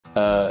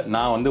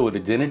நான் வந்து ஒரு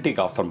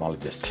genetic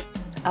ophthalmologist.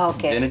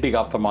 Okay. Genetic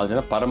ophthalmology,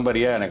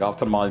 Parambariya and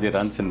ophthalmology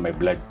runs in my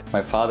blood.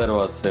 My father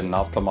was in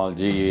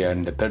ophthalmology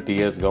and 30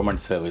 years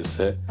government service.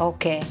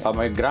 Okay.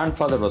 My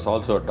grandfather was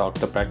also a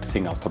doctor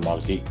practicing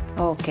ophthalmology.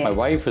 Okay. My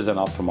wife is an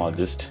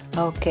ophthalmologist.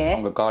 Okay.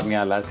 அவங்க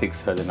cornea LASIK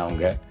surgeon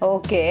அவங்க.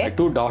 Okay. My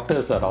two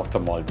daughters are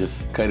ophthalmologists.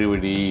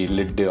 கருவிழி,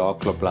 lid,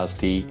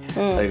 oculoplasty,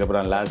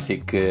 அதுக்கப்புறம்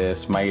LASIK,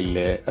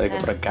 smile,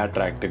 அதுக்கப்புறம்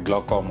cataract,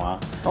 glaucoma,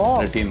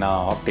 retina,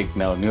 optic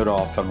nerve, neuro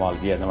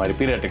ophthalmology, அந்த மாதிரி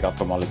pediatric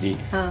ophthalmology,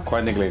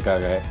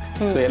 குழந்தைகளுக்காக.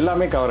 So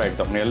எல்லாமே cover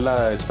ஆகிட்டோம். எல்லா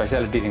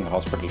ஸ்பெஷாலிட்டிஸ் எங்கள்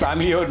ஹாஸ்பிட்டல்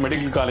ஃபேமிலியோ ஒரு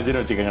மெடிக்கல்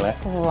காலேஜ்னு வச்சுக்கோங்களேன்,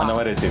 அந்த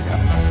மாதிரி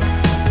வச்சுருக்கேன்.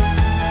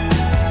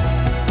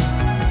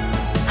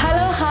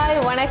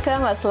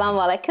 வணக்கம், அஸ்ஸலாமு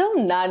அலைக்கும்.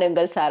 நான்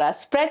உங்கள் சாரா.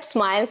 ஸ்ப்ரெட்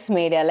ஸ்மைல்ஸ்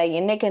மீடியாவில்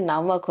இன்னைக்கு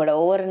நம்ம கூட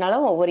ஒவ்வொரு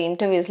நாளும் ஒவ்வொரு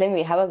இன்டர்வியூஸ்லையும்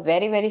we have a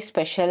very very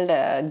special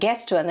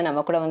guest வந்து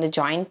நம்ம கூட வந்து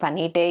ஜாயின்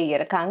பண்ணிகிட்டே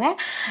இருக்காங்க.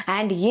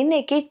 அண்ட்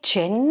இன்னைக்கு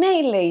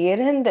சென்னையில்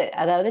இருந்து,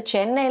 அதாவது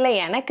சென்னையில்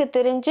எனக்கு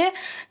தெரிஞ்சு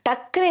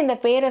டக்குன்னு இந்த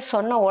பேரை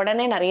சொன்ன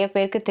உடனே நிறைய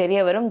பேருக்கு தெரிய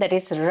வரும். That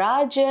is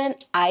Rajan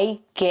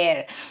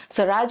ஐகேர்.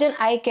 So Rajan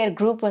ஐகேர்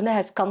group வந்து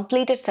has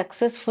completed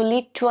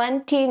successfully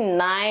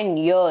 29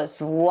 years.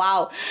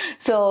 Wow!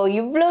 So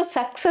இவ்வளோ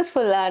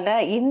சக்ஸஸ்ஃபுல்லான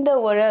இந்த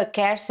ஒரு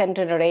care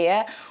சென்டருடைய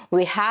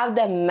we have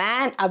the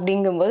man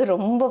அப்படிங்கும்போது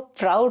ரொம்ப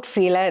ப்ரவுட்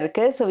ஃபீலாக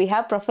இருக்குது. So we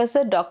have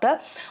professor doctor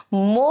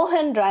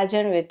மோகன்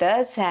Rajan with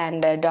us.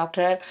 And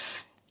doctor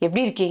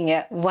எப்படி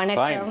இருக்கீங்க?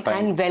 வணக்கம்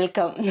அண்ட்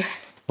வெல்கம்.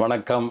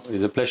 வணக்கம்,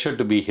 இது pleasure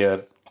to be here.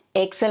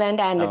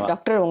 Excellent. And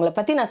doctor, உங்களை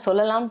பற்றி நான்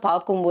சொல்லலாம்னு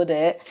பார்க்கும்போது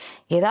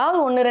ஏதாவது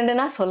ஒன்று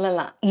ரெண்டுனா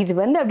சொல்லலாம். இது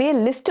வந்து அப்படியே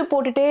லிஸ்ட்டு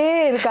போட்டுகிட்டே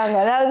இருக்காங்க.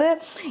 அதாவது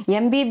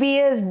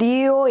எம்பிபிஎஸ்,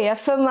 டிஓ,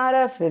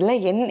 எஃப்எம்ஆர்எஃப்,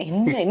 இதெல்லாம்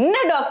என்ன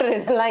டாக்டர்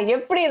இதெல்லாம்,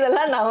 எப்படி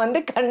இதெல்லாம் நான்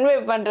வந்து கன்வே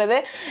பண்ணுறது?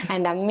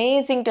 And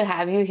amazing to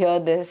have you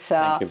here this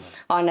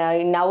on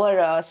in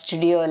அவர்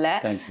ஸ்டுடியோவில்.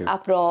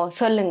 அப்புறம்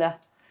சொல்லுங்க,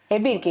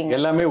 எப்படி இருக்கீங்க?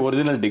 எல்லாமே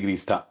ஒரிஜினல்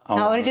டிகிரிஸ் தான்.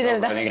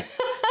 ஒரிஜினல் தான்.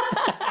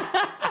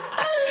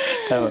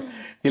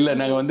 இல்லை,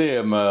 நாங்கள் வந்து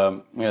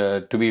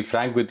to be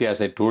frank with you, as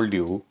I told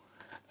you,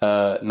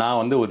 நான்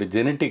வந்து ஒரு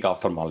ஜெனட்டிக்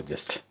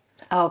ஆப்தமாலஜிஸ்ட்.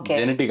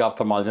 ஜெனட்டிக்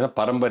ஆப்தமாலஜினா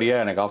பரம்பரையா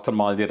எனக்கு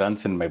ophthalmology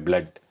runs in my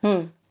blood.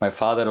 My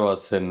father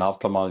was in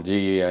ophthalmology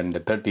and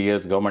 30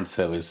 years government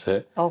service.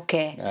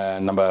 Okay.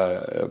 நம்ம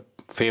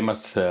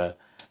famous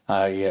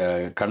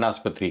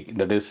கண்ணாஸ்பத்திரி,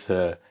 that is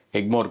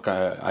Egmore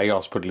I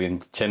hospital இன்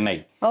சென்னை,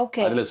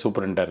 அதில்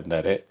சூப்பரண்டாக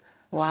இருந்தார்.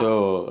 So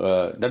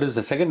that is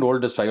the second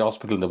oldest I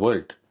hospital in the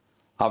world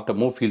after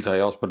Moorfields Eye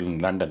Hospital in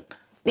London.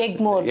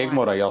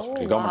 Egmore Eye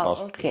Hospital, government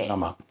hospital.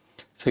 Nama.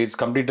 So it's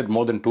completed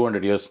more than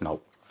 200 years now.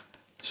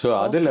 So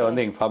adile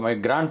vande my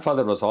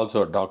grandfather was also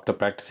a doctor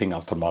practicing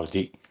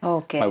ophthalmology.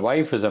 Okay. My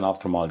wife is an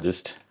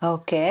ophthalmologist.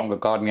 Okay. Avanga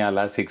cornea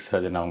LASIK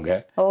surgeon avanga.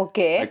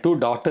 Okay. My two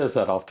daughters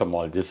are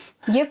ophthalmologists.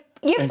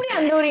 எப்படி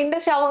அந்த ஒரு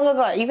industry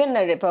அவங்க even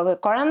இப்போ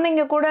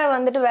குழந்தைங்க கூட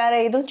வந்துட்டு வேற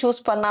எதுவும்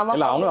சூஸ் பண்ணாம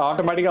இல்ல, அவங்க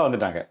ஆட்டோமேட்டிக்கா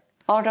வந்துட்டாங்க.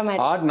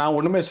 நான்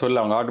ஒண்ணுமே சொல்ல,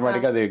 அவங்க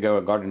ஆட்டோமேட்டிக்கா they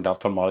got into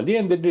ophthalmology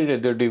and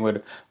they're doing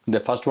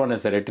the first one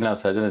is a retina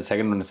surgeon, the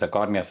second one is a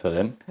cornea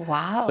surgeon.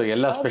 Wow. So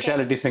எல்லா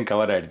ஸ்பெஷாலிட்டிஸும்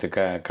கவர் ஆயிடுது.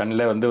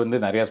 கண்ணில் வந்து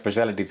நிறைய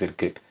ஸ்பெஷாலிட்டிஸ்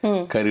இருக்கு.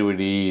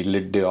 கருவிழி,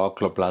 லிட்,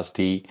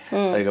 ஆக்குலோபிளாஸ்டி,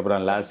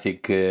 அதுக்கப்புறம்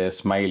லாசிக்,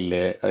 ஸ்மைல்,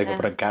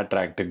 அதுக்கப்புறம்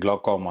cataract,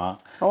 glaucoma,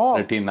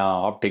 retina,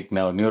 optic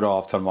nerve, neuro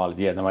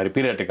ophthalmology, அந்த மாதிரி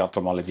பீடியாட்ரிக்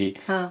ஆப்தமாலஜி,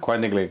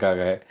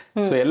 குழந்தைகளுக்காக.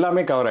 ஸோ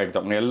எல்லாமே கவர்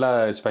ஆயிடுது. எல்லா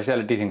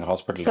ஸ்பெஷாலிட்டிஸ் எங்க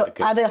ஹாஸ்பிட்டல்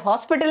இருக்கு. அது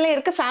ஹாஸ்பிட்டல்ல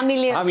இருக்கு,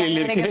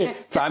 ஃபேமிலியில இருக்கு.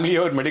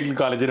 ஃபேமிலியோ ஒரு மெடிக்கல்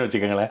காலேஜ்னு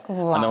வச்சுக்கோங்களேன்,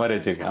 அந்த மாதிரி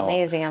வச்சிருக்கேன்.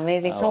 Amazing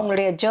amazing. ஸோ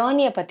உங்களுடைய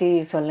ஜேர்னியை பத்தி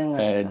சொல்லுங்க.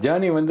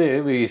 ஜேர்னி வந்து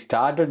we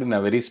started in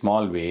a very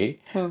small way.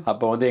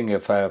 அப்போ வந்து எங்க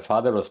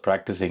ஃபாதர் வாஸ்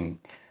ப்ராக்டிசிங்.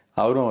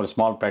 அவரும் ஒரு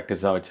ஸ்மால்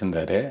ப்ராக்டிஸ் தான்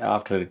வச்சிருந்தாரு.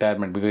 After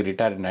retirement, because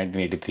retired in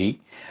 1983.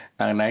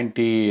 நாங்கள்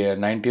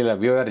 90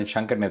 we were in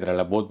Shankar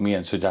நேத்ரால, both me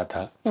and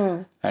Sujata,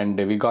 and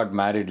we got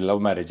married,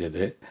 love marriage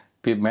அது.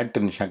 We met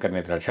in Shankar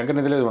Nethra. Shankar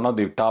Nethra is one of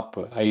the top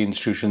eye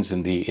institutions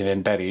in the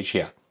entire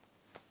Asia,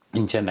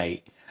 in Chennai.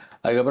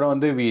 அதுக்கப்புறம்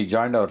வந்து we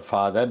joined our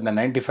father. In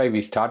 95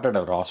 we started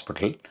our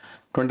hospital.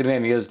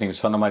 29 years, நீங்கள்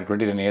சொன்ன மாதிரி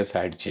 29 years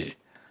ஆயிடுச்சு.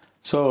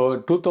 So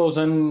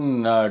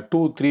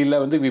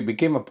 2002-03 வந்து we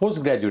became a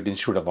postgraduate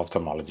institute of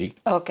ophthalmology.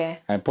 Okay.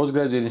 And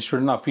postgraduate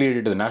institute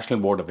affiliated to the National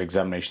Board of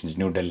Examinations,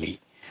 New Delhi.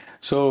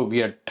 So we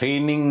are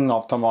training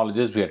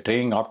ophthalmologists, we are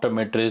training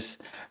optometrists,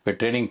 we are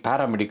training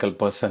paramedical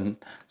person.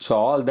 So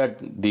all that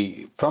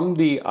from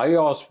the eye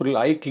hospital,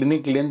 eye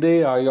clinic,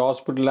 eye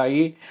hospital,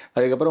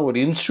 அதுக்கப்புறம் ஒரு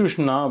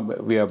இன்ஸ்டிடியூஷனா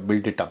we have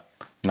built it up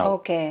now.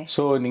 Okay.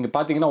 So நீங்கள்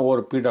பார்த்தீங்கன்னா over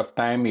a period of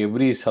time,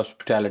 every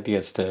subspecialty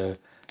has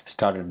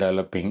started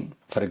developing.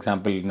 For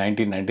example,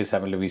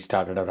 1997 we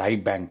started our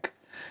eye bank,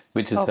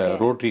 which is a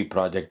Rotary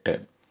project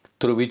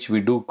through which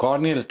we do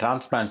corneal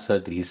transplant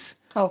surgeries.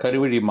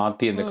 கருவிழி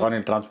மாற்றி அந்த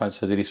corneal transplant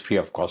surgery is free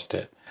of cost.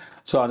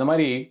 So அந்த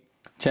மாதிரி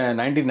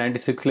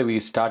 1996 we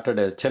started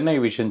a Chennai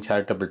Vision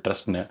Charitable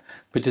Trust,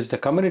 which is the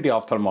community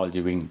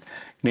ophthalmology wing.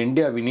 In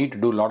India, we need to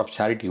do a lot of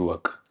charity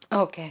work.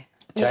 Okay.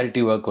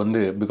 Charity work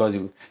வந்து, because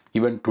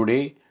even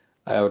today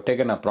I have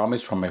taken a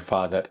promise from my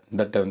father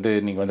that வந்து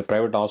நீங்கள் வந்து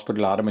private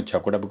hospital ஆரம்பிச்சா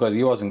கூட, because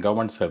he was in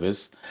government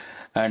service,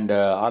 and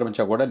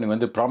ஆரம்பிச்சா கூட நீ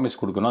வந்து ப்ராமிஸ்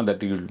கொடுக்கணும்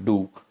that you will do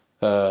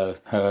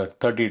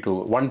 30 to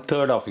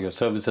 1/3 of your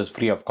services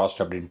free of cost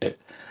அப்படின்ட்டு.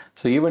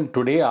 So even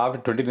today, after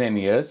 29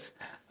 years,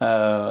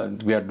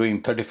 we are doing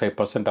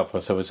 35% of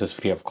our services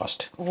free of cost.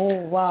 Oh,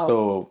 wow. So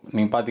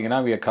நீங்கள் பார்த்தீங்கன்னா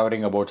we are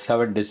covering about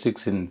 7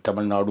 districts in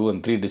Tamil Nadu and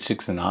 3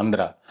 districts in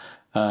Andhra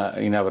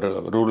in our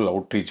rural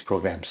outreach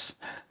programs.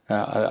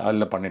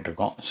 அதில்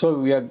பண்ணிகிட்ருக்கோம். So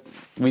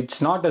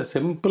it's not a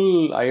simple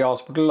I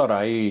hospital ஒரு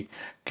ஐ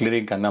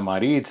clinic அந்த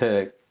மாதிரி. It's a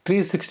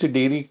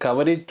 360-degree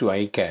coverage to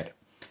eye care.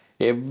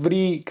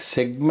 Every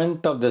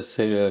segment of the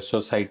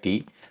society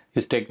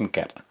is taken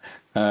care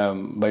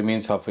by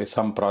means of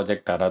some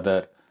project or other.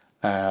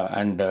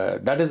 And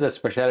that is the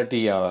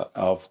specialty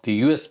of the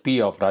USP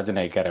of Rajan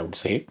Eyecare, I would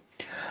say.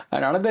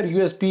 And another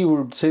USP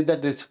would say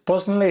that it's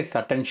personalized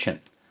attention.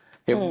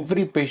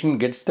 Every patient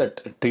gets that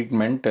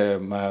treatment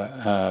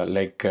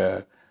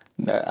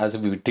as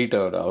if we treat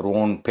our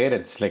own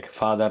parents, like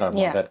father or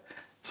mother.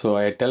 So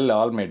I tell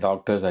all my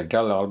doctors, I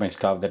tell all my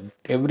staff that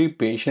every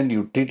patient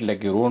you treat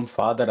like your own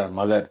father or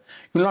mother.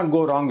 You will not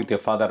go wrong with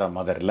your father or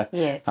mother.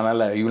 Yes.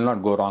 And you will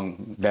not go wrong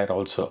there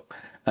also.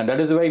 And that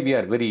is why we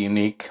are very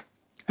unique.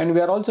 And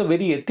we are also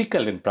very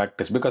ethical in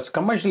practice, because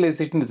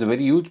commercialization is a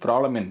very huge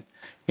problem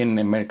in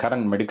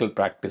current medical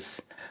practice.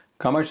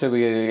 Commercial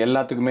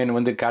எல்லாத்துக்குமே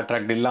வந்து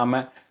cataract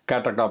இல்லாமல்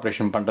cataract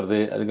operation பண்ணுறது,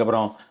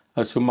 அதுக்கப்புறம்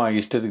சும்மா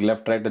இஷ்டத்துக்கு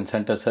left right and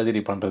centre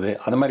surgery பண்ணுறது,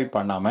 அது மாதிரி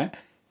பண்ணாமல்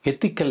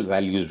ethical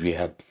values we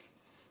have.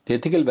 The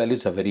ethical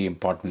values are very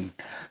important.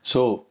 So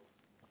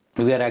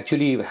we are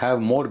actually have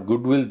more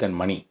goodwill than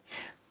money.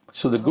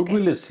 So the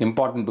goodwill is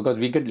important because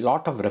we get a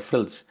lot of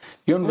referrals.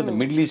 Even from the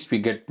Middle East, we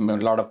get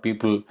a lot of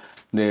people,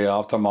 the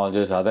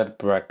ophthalmologists, other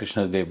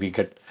practitioners, we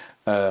get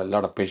a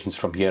lot of patients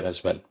from here as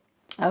well.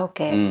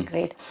 Okay,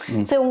 great.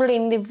 So உங்களுடைய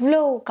இந்த இவ்வளோ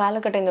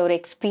காலகட்டம் இந்த ஒரு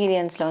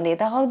எக்ஸ்பீரியன்ஸில் வந்து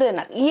ஏதாவது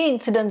நிறைய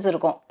இன்சிடென்ட்ஸ்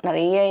இருக்கும்,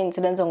 நிறைய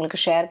இன்சிடென்ட்ஸ்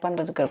உங்களுக்கு ஷேர்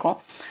பண்ணுறதுக்கு இருக்கும்.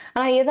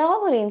 ஆனால்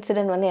ஏதாவது ஒரு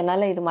இன்சிடென்ட் வந்து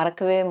என்னால் இது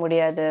மறக்கவே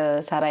முடியாது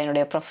சாரா,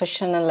 என்னுடைய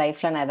ப்ரொஃபஷனல்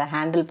லைஃப்பில் நான் இதை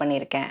ஹேண்டில்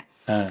பண்ணியிருக்கேன்,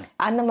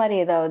 அந்த மாதிரி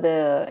ஏதாவது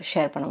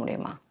ஷேர் பண்ண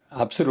முடியுமா?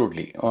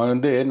 Absolutely.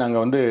 வந்து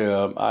நாங்கள் வந்து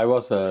I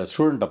was a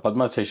student of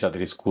Padma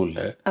Seshadri school.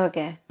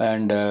 Okay.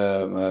 And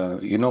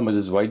you know,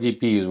 Mrs.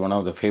 YGP is one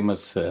of the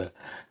famous,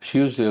 she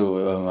was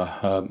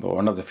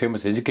one of the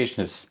famous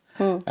educationists.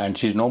 And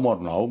she's no more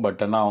now, but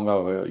now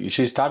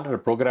she started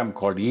a program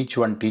called Each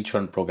One Teach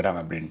One program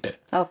அப்படின்ட்டு.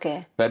 Okay.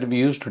 Where we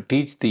used to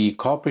teach the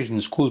corporation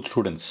school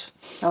students.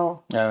 Oh.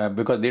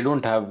 Because they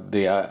don't have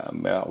the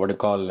what you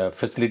call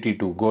facility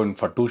to go in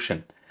for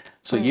tuition.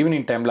 So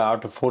evening time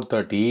after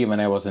 4:30, when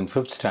I was in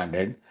 5th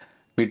standard,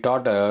 we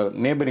taught a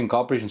neighboring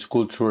corporation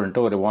school student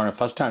ஒரு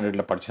first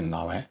standardல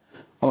படிச்சிருந்தான்.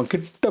 அவன்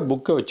கிட்ட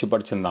புக்கை வச்சு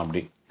படிச்சிருந்தான்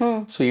அப்படி.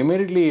 So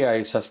immediately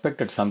I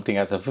suspected something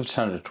as a 5th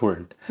standard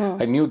student.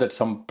 I knew that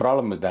some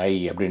problem with the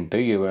eye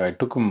அப்படின்ட்டு. I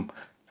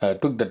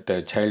took that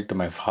child to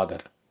my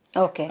father.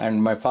 Okay. And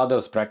my father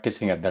was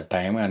practicing at that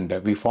time, and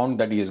we found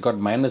that he has got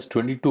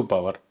 -22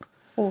 power.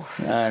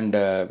 And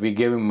we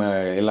gave him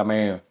எல்லாமே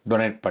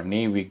donate பண்ணி,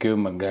 we gave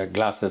him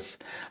glasses.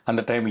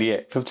 அந்த டைம்லேயே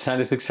 5th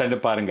standard 6th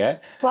standard பாருங்க.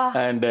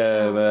 And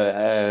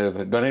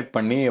donate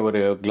பண்ணி ஒரு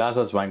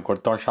classes வாங்கி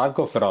கொடுத்தோம்.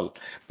 ஷார்கோஃபெரால்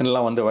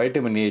இதெல்லாம் வந்து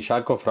வைட்டமின் ஏ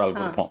ஷார்கோஃபெரால்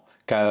கொடுப்போம்,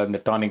 இந்த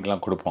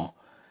டானிக்லாம் கொடுப்போம்.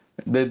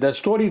 The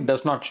story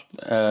does not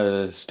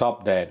stop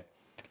there.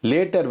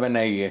 Later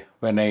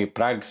when I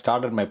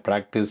started my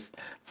practice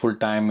full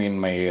time in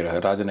my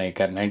Rajan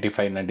Eyecare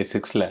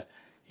 95-96ல,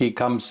 he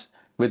comes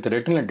with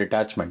retinal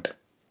detachment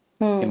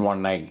in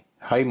one eye.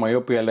 High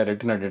மயோப்பியாவில்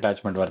retinal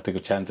detachment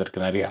வரதுக்கு chance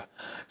இருக்குது நிறையா.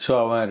 So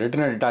அவன்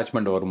retinal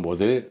detachment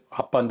வரும்போது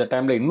அப்போ அந்த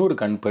டைமில் இன்னொரு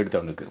கண் போயிடுது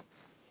அவனுக்கு.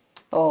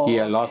 He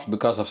had lost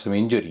because of some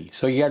injury.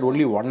 So he had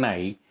only one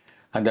eye,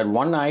 and that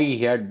one eye he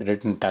had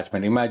retinal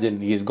detachment. Imagine,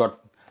 he's got,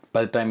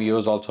 by the time he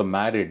was also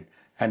married,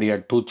 and he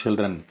had 2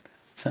 children,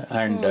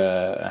 and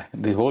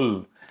the whole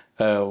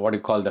what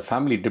you call the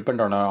family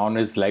depended on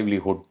his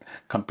livelihood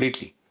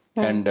completely,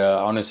 and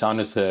on his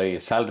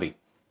salary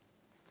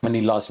when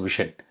he lost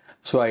vision.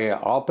 So I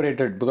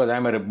operated, because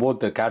I'm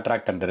both a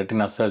cataract and a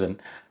retina surgeon.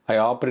 I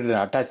operated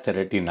and attached the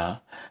retina,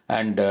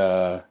 and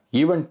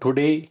even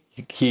today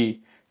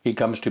he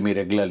comes to me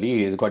regularly.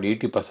 He's got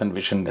 80%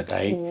 vision that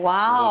eye.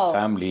 Wow.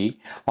 Family.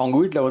 அவங்க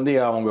வீட்டில் வந்து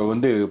அவங்க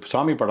வந்து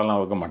சாமி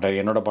படம்லாம் வைக்க மாட்டார்,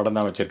 என்னோட படம்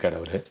தான் வச்சிருக்காரு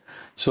அவர்.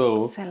 So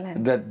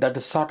that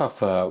is sort of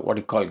what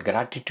you call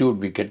gratitude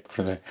we get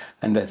from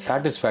and the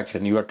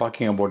satisfaction. You are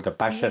talking about the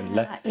passion,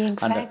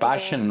 and the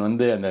passion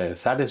வந்து அந்த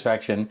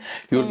satisfaction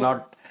you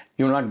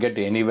will not get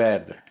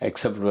anywhere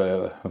except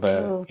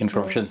in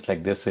professions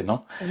like this, you know.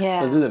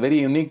 So this is a very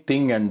unique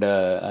thing, and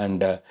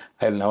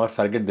I will never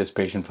forget this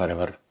patient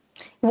forever.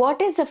 What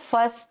is the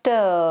first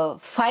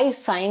 5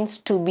 signs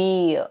to be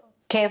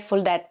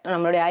careful that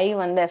நம்மளுடைய ஐ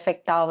வந்து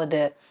effect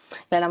ஆகுது,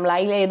 இல்லை நம்மள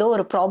ஐல ஏதோ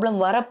ஒரு problem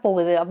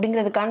வரப்போகுது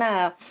அப்படிங்கிறதுக்கான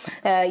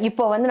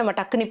இப்போ வந்து நம்ம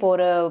டக்குனு இப்போ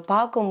ஒரு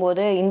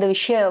பார்க்கும்போது இந்த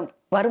விஷயம்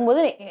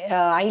வரும்போது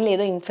ஐல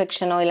ஏதோ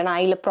இன்ஃபெக்ஷனோ இல்லைன்னா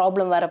ஐல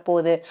ப்ராப்ளம்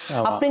வரப்போகுது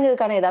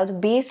அப்படிங்கிறதுக்கான ஏதாவது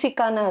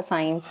பேசிக்கான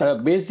சயின்ஸ்?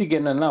 பேசிக்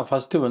என்னன்னா,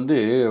 ஃபர்ஸ்ட் வந்து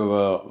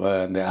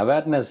இந்த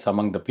awareness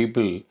among the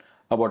people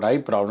about I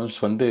problems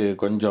வந்து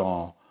கொஞ்சம்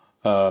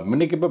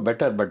முன்னைக்கு இப்போ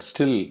better, but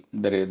still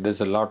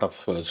there's a lot of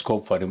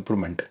scope for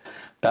improvement.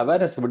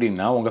 Awareness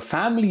எப்படின்னா உங்கள்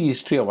family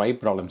history of I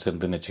problems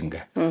இருந்துன்னு வச்சுங்க.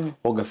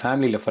 உங்கள்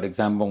ஃபேமிலியில் ஃபார்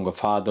எக்ஸாம்பிள் உங்கள்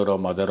ஃபாதரோ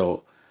மதரோ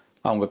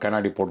அவங்க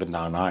கண்ணாடி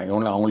போட்டிருந்தாங்கன்னா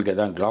அவங்களுக்கு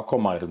எதாவது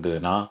கிளாக்கோமா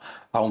இருந்ததுன்னா,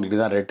 அவங்களுக்கு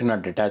தான் ரெட்டினா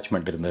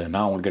டிட்டாச்மெண்ட் இருந்ததுன்னா,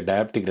 அவங்களுக்கு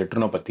டயபெட்டிக்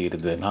ரெட்டினோபதி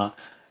இருந்ததுன்னா,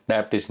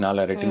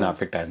 டயபிட்டிஸ்னால ரெட்டினா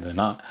அஃபெக்ட்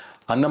ஆயிருந்ததுன்னா,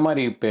 அந்த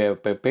மாதிரி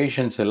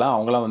பேஷண்ட்ஸ் எல்லாம்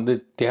அவங்களாம் வந்து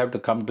they have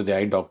to come to the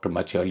I doctor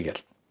much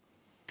earlier.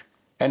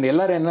 And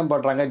எல்லோரும் என்ன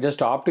பண்ணுறாங்க,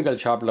 ஜஸ்ட்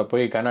ஆப்டிக்கல் ஷாப்பில்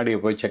போய் கண்ணாடியை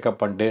போய்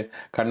செக்அப் பண்ணிட்டு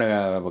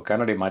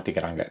கண்ணாடி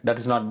மாற்றிக்கிறாங்க.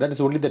 That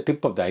is only the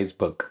tip of the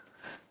iceberg.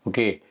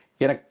 Okay,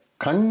 எனக்கு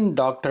கண்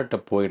டாக்டர்கிட்ட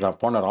போயிடலாம்,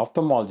 போனார்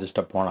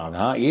ஆப்தமாலஜிஸ்ட்டை போனால்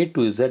தான் A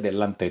to Z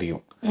எல்லாம்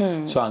தெரியும்.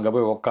 ஸோ அங்கே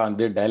போய்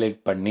உட்காந்து டைலைட்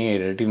பண்ணி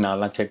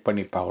ரெட்டினாலாம் செக்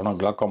பண்ணி பார்க்கணும்,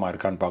 கிளாக்கோமா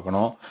இருக்கான்னு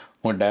பார்க்கணும்,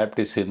 உங்கள்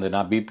டயபிட்டிஸ்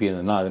இருந்ததுன்னா பிபி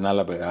இருந்ததுன்னா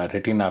அதனால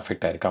ரெட்டினா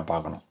அஃபெக்ட் ஆகிருக்கான்னு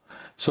பார்க்கணும்.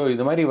 ஸோ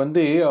இது மாதிரி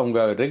வந்து அவங்க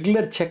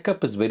regular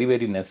checkup is very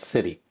very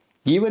necessary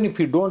even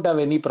if you don't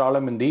have any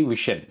problem in the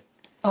vision.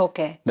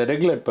 Okay, இந்த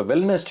ரெகுலர் இப்போ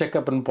வெல்னஸ்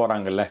செக்அப்னு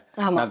போகிறாங்கல்ல,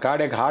 நான்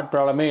கார்டியக் ஹார்ட்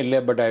ப்ராப்ளமே இல்லை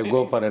but I go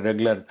for a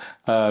regular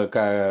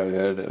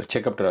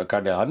checkup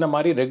Cardia, அந்த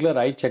மாதிரி regular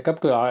I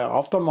checkup to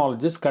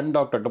ophthalmologist கண்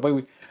டாக்டர்கிட்ட போய்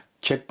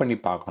செக் பண்ணி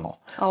பார்க்கணும்.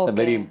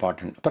 Very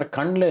important. அப்புறம்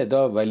கண்ணில்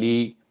ஏதோ வலி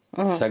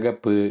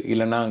சகப்பு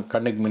இல்லைன்னா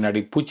கண்ணுக்கு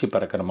முன்னாடி பூச்சி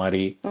பறக்கிற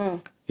மாதிரி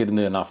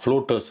இருந்ததுன்னா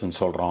ஃப்ளோட்டர்ஸ்ன்னு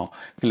சொல்கிறோம்,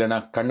 இல்லைனா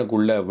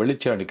கண்ணுக்குள்ளே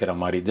வெளிச்சம் அடிக்கிற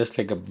மாதிரி just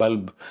like a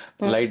bulb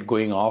light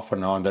going of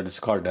and on, that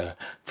is called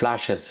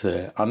ஃப்ளாஷஸ்ஸு,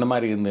 அந்த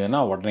மாதிரி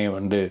இருந்ததுன்னா உடனே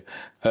வந்து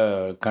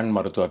கண்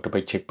மருத்துவர்கிட்ட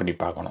போய் செக் பண்ணி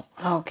பார்க்கணும்.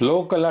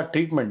 லோக்கலாக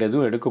ட்ரீட்மெண்ட்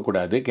எதுவும்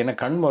எடுக்கக்கூடாது, ஏன்னா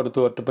கண்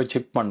மருத்துவர்கிட்ட போய்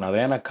செக் பண்ணாது.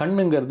 ஏன்னா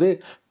கண்ணுங்கிறது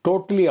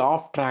டோட்டலி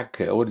ஆஃப்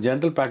ட்ராக். ஒரு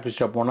ஜென்ரல்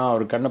ப்ராக்டிஸ்டாக போனால்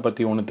அவர் கண்ணை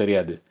பற்றி ஒன்றும்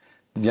தெரியாது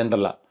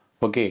ஜென்ரலாக.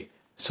 ஓகே,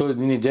 ஸோ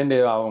நீ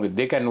அவங்க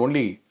they can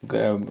only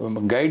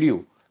guide you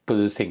to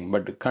this thing.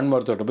 But கண்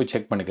மருத்துவர்கிட்ட போய்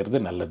செக் பண்ணிக்கிறது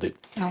நல்லது.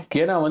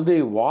 ஏன்னா வந்து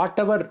what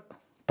ever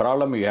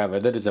problem you have,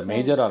 whether is a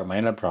major R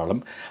minor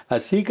problem,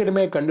 அது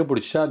சீக்கிரமே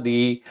கண்டுபிடிச்சா தி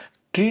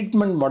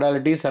treatment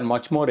modalities are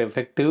much more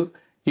effective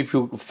if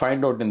you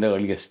find out in the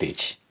earlier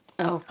stage.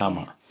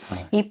 ஆமாம்,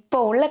 இப்போ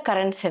உள்ள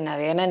கரண்ட்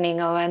சினாரியோ, ஏன்னா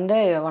நீங்கள் வந்து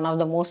one of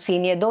the most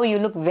senior, though you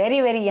look very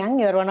very young,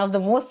 you are one of the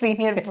most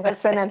senior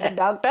person அந்த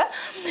doctor.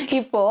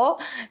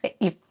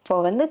 இப்போ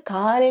வந்து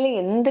காலையில்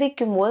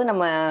எந்திரிக்கும் போது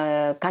நம்ம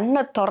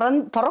கண்ணை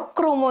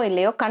திறக்கிறோமோ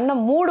இல்லையோ, கண்ணை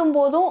மூடும்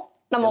போதும்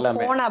நம்ம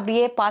ஃபோனை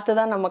அப்படியே பார்த்து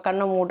தான் நம்ம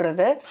கண்ணை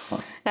மூடுறது.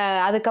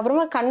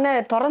 அதுக்கப்புறமா கண்ணை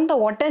திறந்த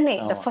உடனே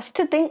the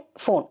first thing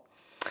phone.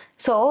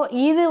 So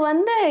இது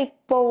வந்து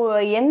இப்போ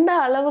எந்த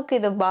அளவுக்கு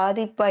இது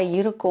பாதிப்பா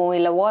இருக்கும்,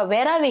 இல்லை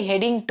where are we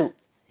heading to?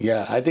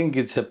 Yeah, I think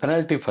it's a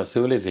penalty for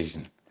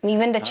civilization.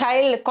 Even the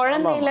child,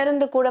 குழந்தையில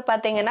இருந்து கூட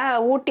பாத்தீங்கன்னா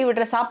ஊட்டி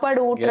விடுற சாப்பாடு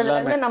ஊட்டுறதுல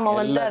இருந்து நம்ம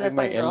வந்து அது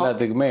பண்றோம்.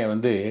 எல்லாத்துக்குமே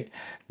வந்து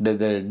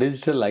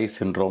டிஜிட்டல் ஐ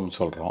சிண்ட்ரோம்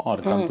சொல்றோம்,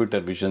 ஆர்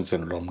கம்ப்யூட்டர் விஷன்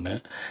சிண்ட்ரோம்னு.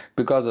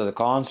 பிகாஸ் அது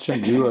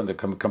கான்ஸ்டன்ட் வியூ அந்த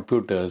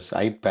கம்ப்யூட்டர்ஸ்,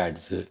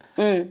 ஐபேட்ஸ்,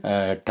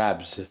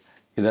 டேப்ஸ்,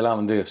 இதெல்லாம்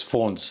வந்து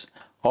phones,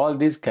 all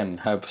these can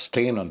have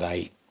strain on the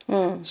I.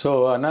 So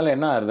அதனால்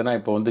என்ன ஆகுதுன்னா,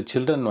 இப்போ வந்து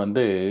சில்ட்ரன்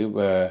வந்து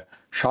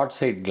ஷார்ட்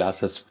சைட்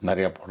கிளாஸஸ்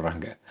நிறையா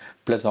போடுறாங்க.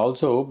 ப்ளஸ்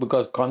ஆல்சோ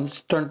பிகாஸ்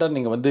கான்ஸ்டண்ட்டாக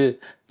நீங்கள் வந்து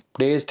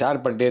அப்படியே ஸ்டார்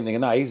பண்ணிட்டே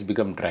இருந்தீங்கன்னா ice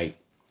become try.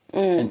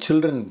 And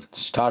children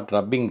start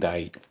rubbing த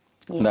ஐ,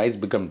 இந்த ஐஸ்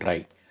பிகம் ட்ரை.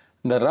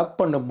 இந்த ரப்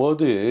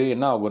பண்ணும்போது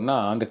என்ன ஆகும்னா,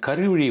 அந்த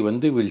கருவிழி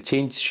வந்து வில்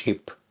சேஞ்ச்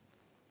ஷேப்.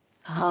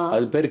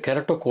 அது பேர்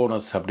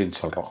கெரட்டோகோனஸ் அப்படின்னு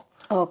சொல்கிறோம்.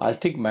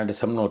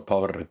 அஸ்டிக்மேட்டிசம்னு ஒரு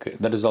பவர் இருக்குது,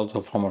 that is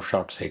also form of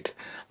short side.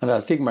 அந்த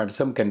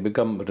astigmatism can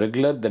become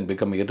regular then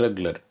become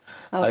irregular.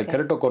 அது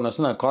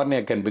கெரட்டோகோனஸ்னால்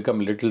கார்னியா கேன்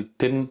பிகம் லிட்டில்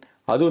தின்,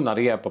 அதுவும்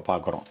நிறையா இப்போ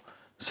பார்க்குறோம்.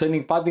 ஸோ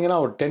நீங்கள் பார்த்தீங்கன்னா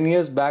ஒரு 10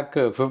 years back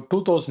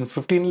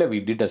 2015 we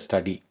did a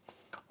study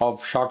of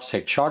short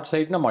sight. Short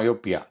சைட்னா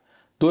myopia,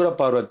 தூர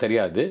பார்வை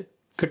தெரியாது,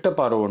 கிட்ட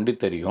பார்வை ஒண்டி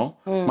தெரியும்.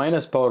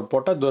 மைனஸ் பவர்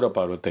போட்டால் தூர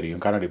பார்வை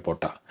தெரியும் கண்ணாடி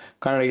போட்டால்,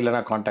 கண்ணாடி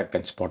இல்லைனா கான்டாக்ட்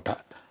லென்ஸ்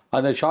போட்டால்.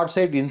 அந்த ஷார்ட்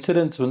சைட்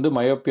இன்சிடென்ஸ் வந்து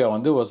மயோப்பியா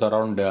வந்து வாஸ்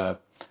அரவுண்ட்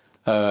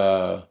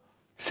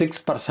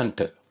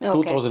 6%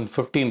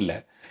 2015.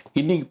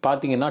 இன்னைக்கு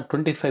பார்த்தீங்கன்னா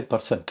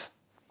 25%.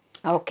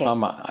 ஓகே,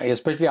 ஆமாம்,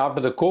 especially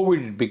after the Covid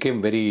it became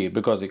very,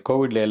 because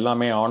கோவிட்ல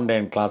எல்லாமே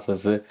ஆன்லைன்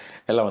கிளாஸஸ்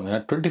எல்லாம் வந்து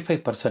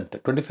 25%.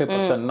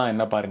 25%னா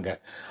என்ன பாருங்க,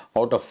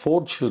 out of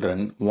 4 children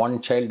 1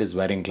 child is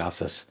wearing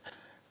glasses.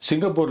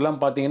 சிங்கப்பூர்லாம்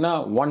பார்த்தீங்கன்னா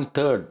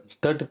 1/3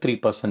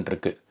 33%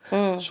 இருக்கு.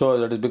 So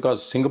that is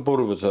because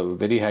Singapore was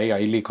very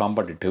highly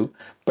competitive.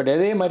 But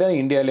அதே மாதிரி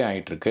தான் இந்தியாவிலையும்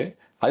ஆகிட்டு இருக்கு,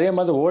 அதே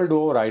மாதிரி வேர்ல்டு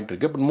ஓவர் ஆகிட்டு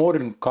இருக்கு, but more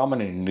in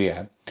common in India.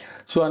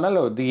 So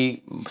அதனால் the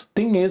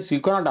thing is you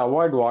cannot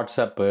avoid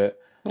WhatsApp.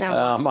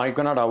 I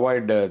cannot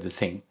avoid this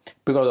thing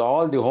because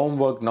all the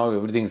homework now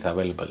everything is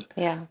available.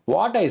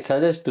 What I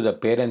suggest to the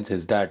parents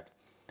is that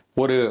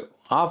ஒரு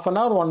half an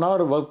hour 1 hour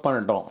work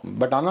பண்ணட்டும்,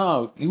 but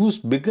ஆனால் use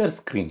figure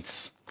screens.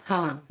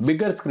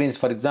 Figure screens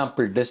for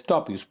example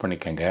desktop use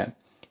பண்ணிக்கோங்க.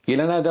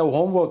 இல்லைன்னா ஏதாவது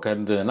homework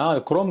இருந்ததுன்னா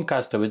அது chrome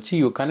காஸ்ட்டை வச்சு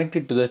you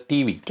connected to the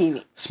TV.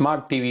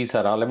 Smart TVS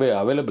are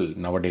available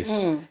nowadays,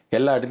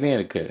 எல்லா இடத்துலையும்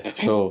இருக்குது.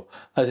 ஸோ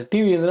அது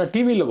டிவி இருந்ததுன்னா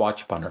டிவியில்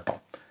வாட்ச்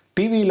பண்ணட்டும்.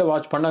 டிவியில்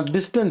வாட்ச் பண்ணால்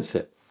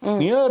டிஸ்டன்ஸு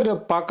நியர்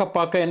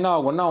பார்க்க என்ன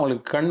ஆகும்னா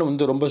அவங்களுக்கு கண்ணு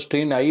வந்து ரொம்ப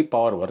ஸ்ட்ரெயின் ஆகி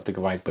பவர்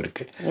வரதுக்கு வாய்ப்பு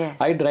இருக்கு,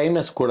 ஐ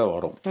ட்ரைனஸ் கூட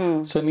வரும்.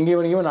 ஸோ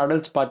நீங்கள் ஈவன்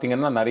அடல்ட்ஸ்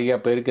பார்த்தீங்கன்னா நிறைய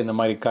பேருக்கு இந்த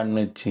மாதிரி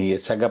கண்ணு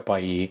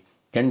சகப்பாகி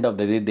end of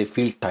the day they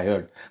feel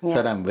tired.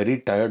 Sir, I'm very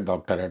tired,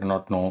 doctor. I do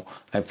not know.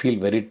 I feel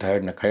very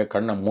tired.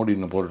 கண்ணை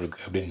மூடின்னு போல் இருக்கு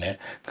அப்படின்னு,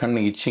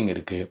 கண்ணு இச்சிங்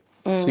இருக்கு.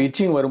 ஸோ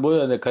இச்சிங் வரும்போது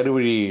அந்த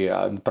கருவழி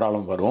அந்த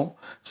ப்ராப்ளம் வரும்.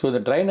 ஸோ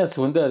இந்த ட்ரைனஸ்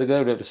வந்து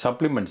அதுக்கு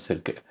சப்ளிமெண்ட்ஸ்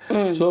இருக்கு.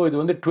 ஸோ இது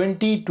வந்து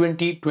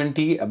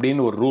 20-20-20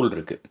 அப்படின்னு ஒரு ரூல்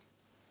இருக்கு.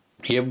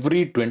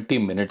 Every 20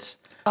 minutes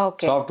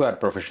software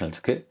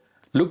ப்ரொஃபஷனல்ஸ்க்கு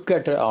look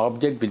at an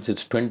object which is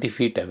 20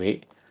 feet away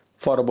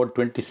for about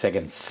 20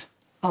 seconds.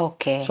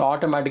 Okay. So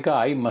ஆட்டோமேட்டிக்காக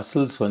ஐ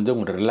மசில்ஸ் வந்து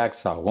உங்களுக்கு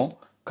ரிலாக்ஸ் ஆகும்,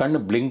 கண்ணு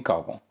பிளிங்க்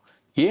ஆகும்.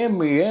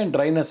 ஏன்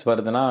ட்ரைனஸ்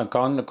வருதுன்னா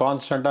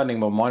கான்ஸ்டண்ட்டாக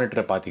நீங்கள்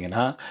மானிட்டரை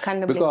பார்த்தீங்கன்னா,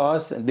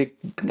 because the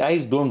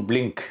ice don't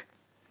blink.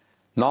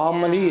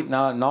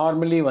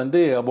 Normally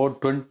வந்து அபவுட்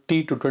 20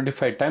 to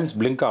 25 times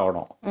பிளிங்க்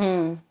ஆகணும்.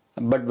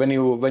 But when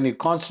you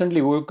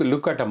constantly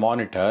look at a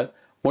monitor,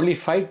 only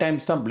 5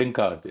 times தான்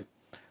பிளிங்க் ஆகுது.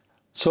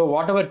 So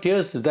whatever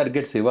tears that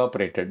gets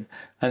evaporated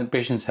and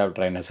patients have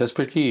dryness,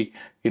 especially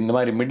in the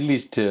Middle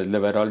East,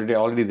 where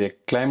already the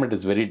climate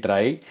is very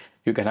dry,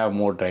 you can have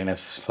more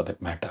dryness for that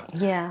matter.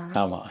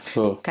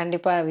 So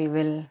kandipa we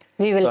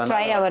will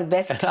try our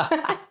best.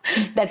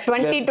 That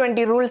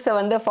 20-20 rules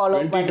வந்து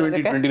follow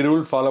 20-20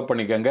 rule follow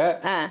பண்ணிக்கங்க.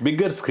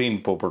 Bigger screen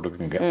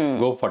போட்டுக்கங்க.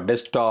 Go for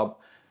desktop,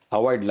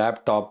 avoid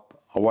laptop,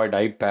 avoid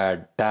iPad,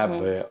 tab.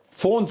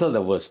 Phones are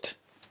the worst.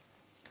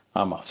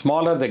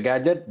 Smaller the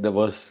gadget, the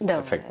worse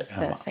effect.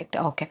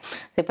 Okay.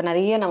 இப்போ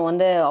நிறைய நம்ம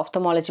வந்து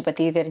ophthalmology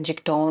பற்றி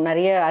தெரிஞ்சுக்கிட்டோம்,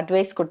 நிறைய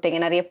அட்வைஸ் கொடுத்தீங்க,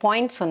 நிறைய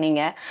பாயிண்ட்ஸ்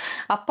சொன்னீங்க.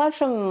 அப்பார்ட்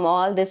ஃப்ரம்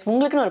ஆல் திஸ்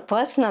உங்களுக்குன்னு ஒரு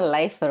பர்சனல்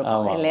லைஃப்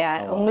இருக்கும் இல்லையா?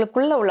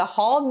 உங்களுக்குள்ள உள்ள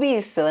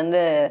ஹாபீஸ்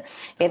வந்து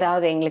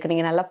ஏதாவது எங்களுக்கு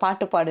நீங்கள் நல்லா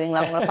பாட்டு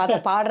பாடுவீங்களா? உங்களை பார்த்து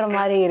பாடுற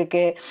மாதிரி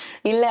இருக்கு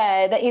இல்லை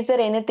is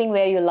there anything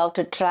where you love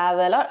to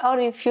travel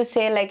R if you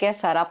say like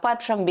yes sir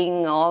apart from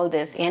being all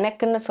this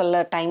எனக்குன்னு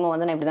சொல்ல டைமை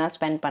வந்து நான் இப்படி தான்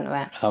ஸ்பெண்ட்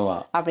பண்ணுவேன்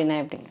அப்படின்னா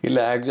எப்படி?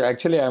 இல்லை,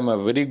 actually I am a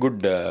very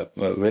good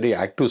very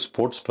active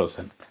sports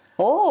person.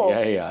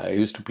 I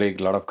used to play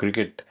a lot of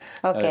cricket.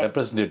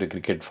 Representative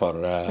cricket for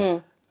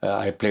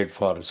I played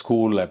for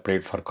school, I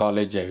played for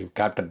college, I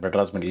captained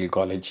Madras Medical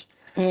College.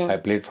 I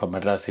played for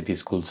Madras City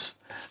Schools.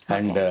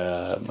 And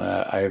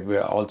I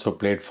also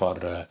played for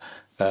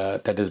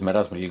that is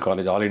Madras Medical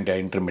College, All India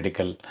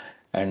Intermedical.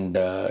 And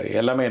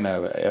எல்லாமே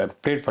I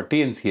played for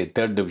TNCA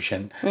 3rd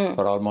division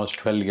for almost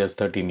 12 years,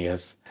 13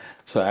 years.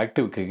 So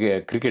active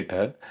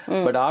cricketer.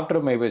 But after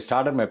I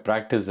started my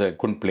practice, I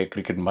couldn't play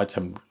cricket much.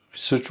 I'm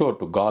switched over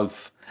to golf.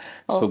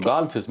 So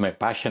golf is my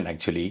passion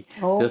actually.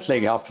 Just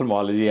like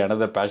ophthalmology,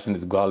 another passion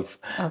is golf.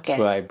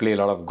 So I play a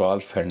lot of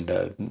golf, and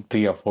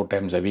 3 or 4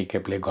 times a week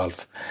I play golf.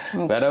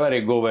 Wherever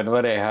I go,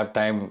 whenever I have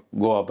time,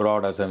 go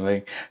abroad or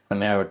something, when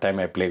I have time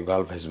I play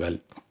golf as well.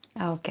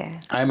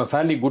 I'm a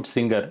fairly good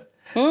singer.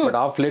 But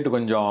of late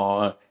கொஞ்சம்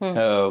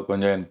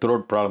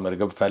throat problem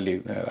இருக்கு. Fairly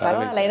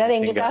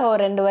எங்களுக்காக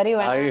ஒரு 2 வரி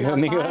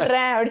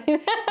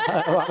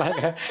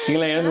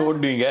நீங்களா எழுந்து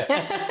ஓடுவீங்க,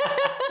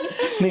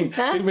 நீங்க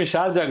திரும்பி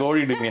ஷார்ஜாக்கு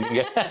ஓடிடுவீங்க.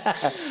 நீங்க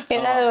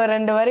ஏதாவது ஒரு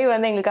 2 வரி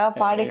வந்து எங்களுக்காக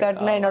பாடி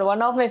காட்டினா என்னோட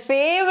one of my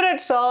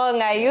favourite song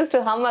I use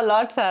to hmm a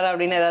lot sir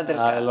அப்படின்னு ஏதாவது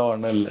இருக்கு? அதெல்லாம்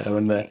ஒன்றும் இல்லை,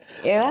 வந்து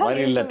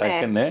மாதிரி இல்லை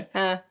டக்குன்னு.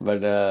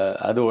 பட்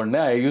அது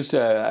ஒன்று. ஐ use to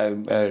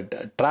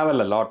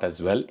travel a lot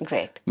as well.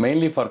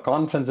 Mainly for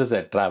conferences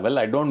I travel.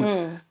 I don't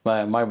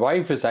my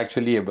wife is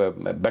actually a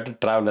better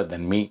traveler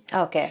than me.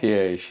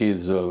 She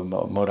is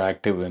more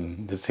active in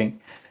this thing.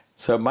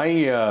 So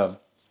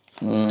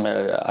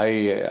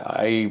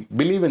I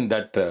believe in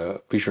that.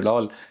 We should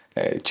all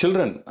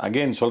children,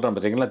 again சொல்றேன்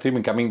பாத்தீங்களா,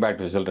 திரும்பி coming back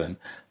to children.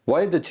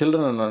 Why the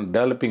children are not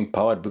developing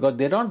power? Because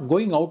they're not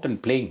going out and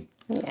playing.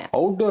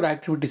 Outdoor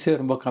activities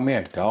ரொம்ப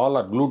கம்மியாயிடுச்சு. All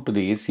are glued to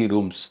the AC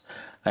rooms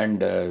and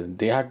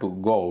they have to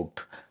go out.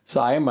 So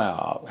I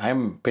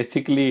am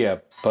basically a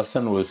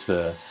person who is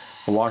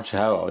wants to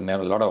have a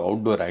lot of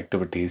outdoor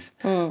activities.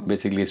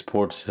 Basically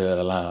sports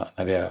அதெல்லாம்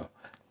நிறைய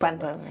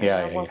பண்றோம்.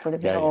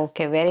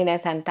 Okay, very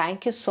nice, and thank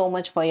you so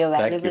much for your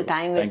valuable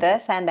time with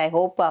us. And I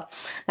hope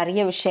நிறைய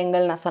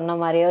விஷயங்கள் நான் சொன்ன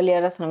மாதிரி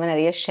earlier சொன்ன மாதிரி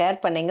நிறைய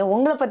ஷேர் பண்ணீங்க,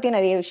 உங்களை பத்தி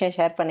நிறைய விஷயம்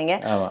ஷேர் பண்ணீங்க.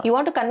 You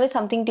want to convey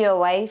something to your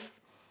wife?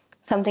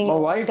 Something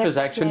my wife is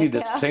actually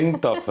the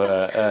strength of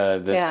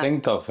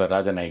strength of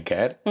Rajan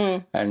Eyecare.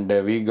 And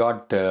we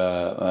got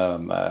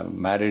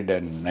married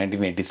in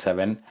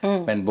 1987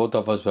 when both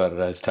of us were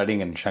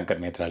studying in Shankar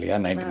Nethralaya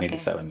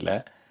 1987 la.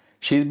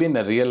 She's been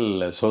a real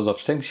source of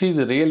strength. She's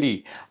really,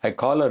 I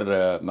call her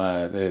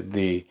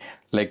the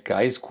like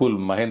high school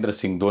Mahendra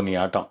Singh Dhoni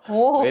atam.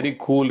 Very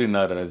cool in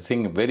her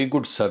thing, very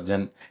good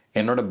surgeon.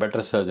 என்னோட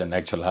better surgeon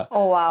ஆக்சுவலா.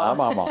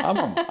 ஆமா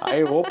ஐ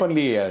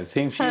openly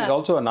saying she is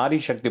also a Nari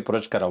Shakti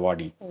Puraskar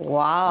awardee.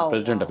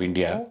 President of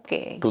India.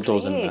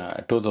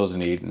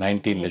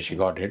 2019 she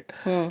got it.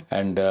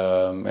 And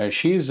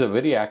she is a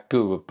very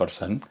active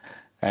person,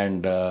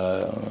 and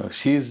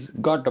she's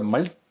got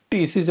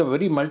she's a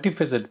very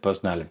multifaceted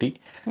personality.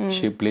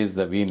 She plays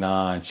the veena,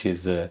 and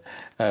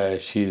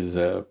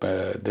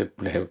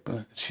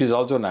she's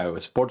also now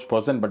a sports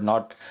person, but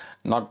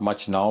not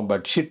much now,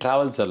 but she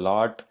travels a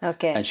lot.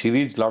 And she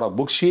reads a lot of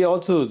books. She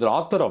also is the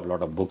author of a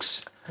lot of books.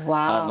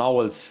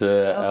 Novels.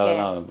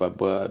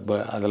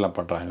 அதெல்லாம்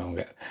பண்றாங்க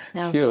அவங்க.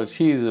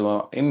 She is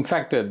in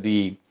fact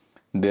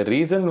the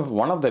reason,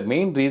 one of the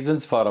main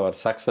reasons for our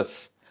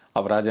success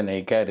of Rajan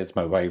Eyecare is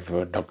my wife,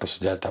 Dr.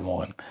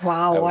 Mohan.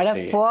 Wow, I would what a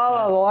say.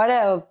 what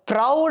a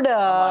proud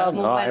No,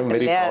 moment. I'm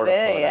very proud of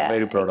her. Yeah, I'm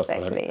very proud of her.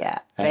 exactly, yeah.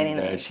 And Very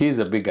nice. she is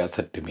a big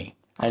asset to me.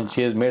 And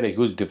she has made a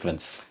huge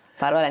difference.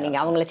 பரவாயில்ல, நீங்க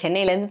அவங்கள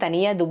சென்னையில இருந்து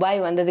தனியா Dubai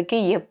வந்ததுக்கு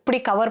எப்படி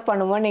cover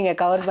பண்ணுமோ நீங்க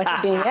கவர்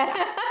பண்ணிட்டீங்க.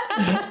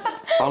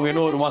 அவங்க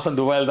இன்னும் ஒரு மாசம்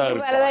துபாயில தான்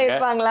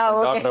இருப்பாங்களா?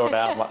 டாக்டரோட.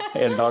 ஆமா,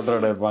 என்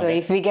டாக்டரோட இருப்பாங்க. So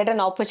if we get an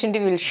opportunity,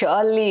 we'll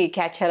surely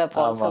catch her up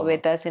also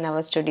with us in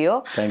our studio.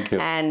 Thank you.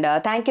 And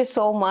thank you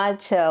so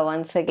much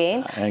once again.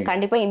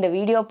 கண்டிப்பா இந்த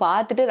வீடியோ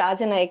பார்த்துட்டு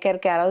ராஜன்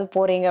ஐக்கருக்கு யாராவது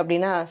போறீங்க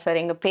அப்படின்னா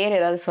சார் எங்க பேர்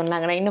ஏதாவது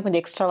சொன்னாங்கன்னா இன்னும்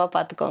கொஞ்சம் எக்ஸ்ட்ராவா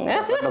பாத்துக்கோங்க.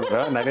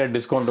 நிறைய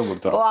டிஸ்கவுண்ட்டும்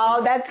கொடுத்துறோம். Wow,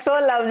 that's so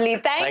lovely.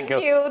 Thank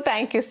you.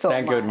 Thank you so much.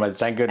 Thank you very much.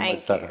 Thank you very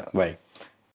much, sir. Bye.